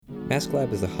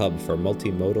MaskLab is a hub for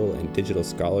multimodal and digital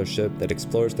scholarship that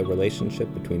explores the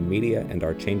relationship between media and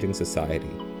our changing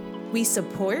society. We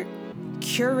support,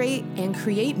 curate, and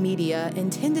create media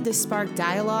intended to spark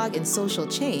dialogue and social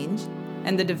change,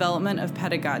 and the development of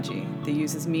pedagogy that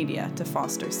uses media to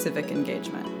foster civic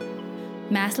engagement.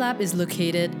 MaskLab is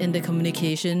located in the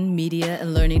Communication, Media,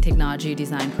 and Learning Technology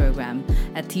Design program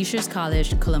at Teachers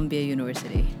College, Columbia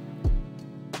University.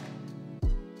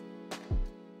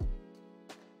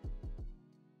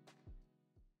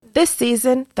 This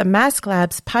season, the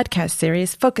MaskLab's podcast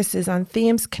series focuses on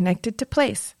themes connected to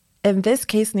place, in this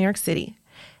case, New York City,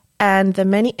 and the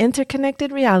many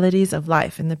interconnected realities of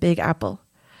life in the Big Apple.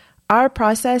 Our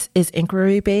process is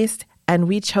inquiry-based, and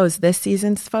we chose this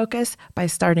season's focus by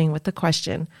starting with the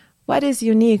question, what is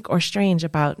unique or strange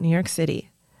about New York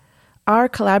City? Our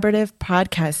collaborative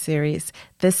podcast series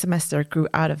this semester grew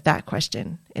out of that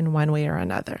question in one way or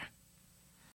another.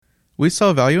 We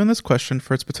saw value in this question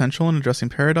for its potential in addressing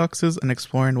paradoxes and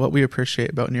exploring what we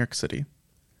appreciate about New York City.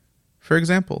 For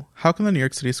example, how can the New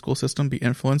York City school system be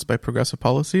influenced by progressive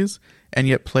policies and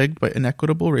yet plagued by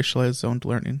inequitable racialized zoned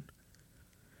learning?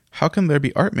 How can there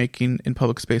be art making in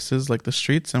public spaces like the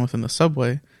streets and within the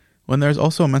subway when there is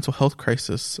also a mental health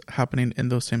crisis happening in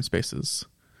those same spaces?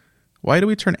 Why do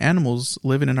we turn animals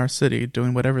living in our city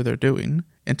doing whatever they're doing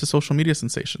into social media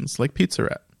sensations like Pizza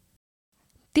Rat?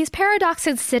 These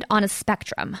paradoxes sit on a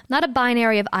spectrum, not a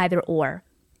binary of either or.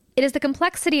 It is the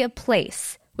complexity of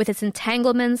place, with its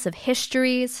entanglements of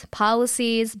histories,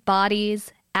 policies,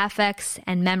 bodies, affects,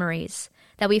 and memories,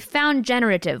 that we found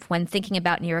generative when thinking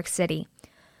about New York City.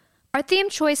 Our theme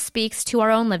choice speaks to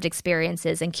our own lived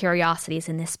experiences and curiosities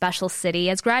in this special city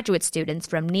as graduate students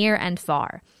from near and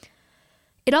far.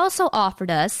 It also offered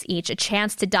us each a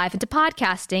chance to dive into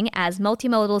podcasting as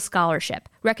multimodal scholarship,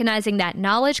 recognizing that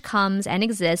knowledge comes and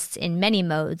exists in many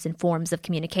modes and forms of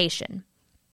communication.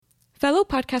 Fellow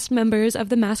podcast members of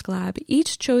the MaskLab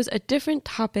each chose a different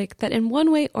topic that in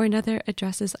one way or another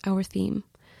addresses our theme.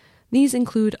 These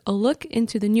include a look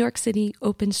into the New York City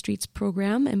Open Streets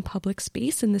program and public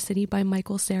space in the city by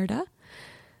Michael Serda,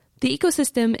 the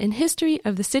ecosystem and history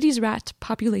of the city's rat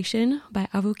population by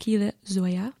Avokile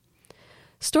Zoya,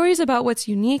 stories about what's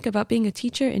unique about being a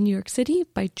teacher in New York City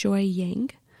by Joy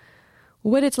Yang,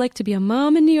 what it's like to be a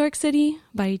mom in New York City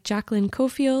by Jacqueline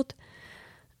Cofield,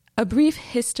 a brief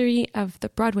history of the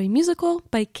Broadway musical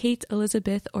by Kate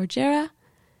Elizabeth Orgera,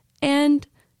 and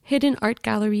Hidden Art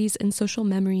Galleries and Social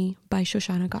Memory by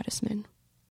Shoshana Gottesman.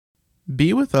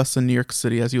 Be with us in New York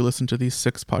City as you listen to these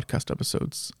 6 podcast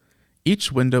episodes.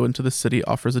 Each window into the city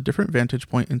offers a different vantage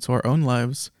point into our own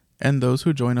lives and those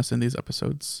who join us in these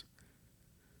episodes.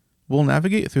 We'll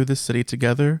navigate through this city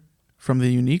together, from the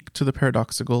unique to the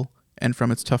paradoxical, and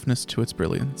from its toughness to its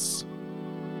brilliance.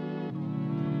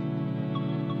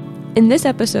 In this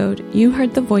episode, you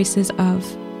heard the voices of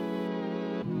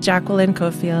Jacqueline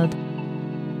Cofield,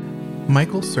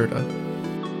 Michael Serda,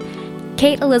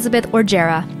 Kate Elizabeth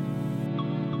Orgera,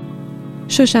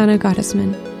 Shoshana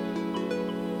Gottesman.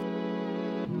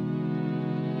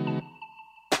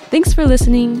 Thanks for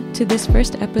listening to this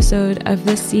first episode of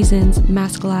this season's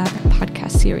MaskLab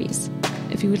podcast series.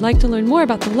 If you would like to learn more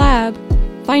about the lab,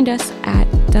 find us at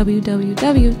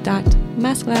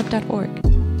www.masklab.org.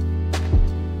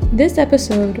 This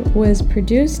episode was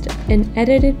produced and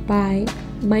edited by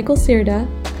Michael Serda,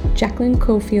 Jacqueline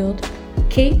Cofield,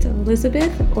 Kate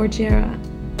Elizabeth Orgera,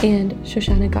 and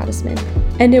Shoshana Gottesman,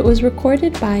 and it was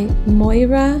recorded by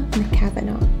Moira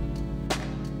McCavanagh.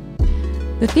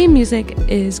 The theme music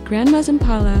is Grandma's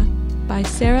Impala by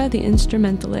Sarah the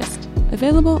Instrumentalist,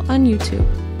 available on YouTube.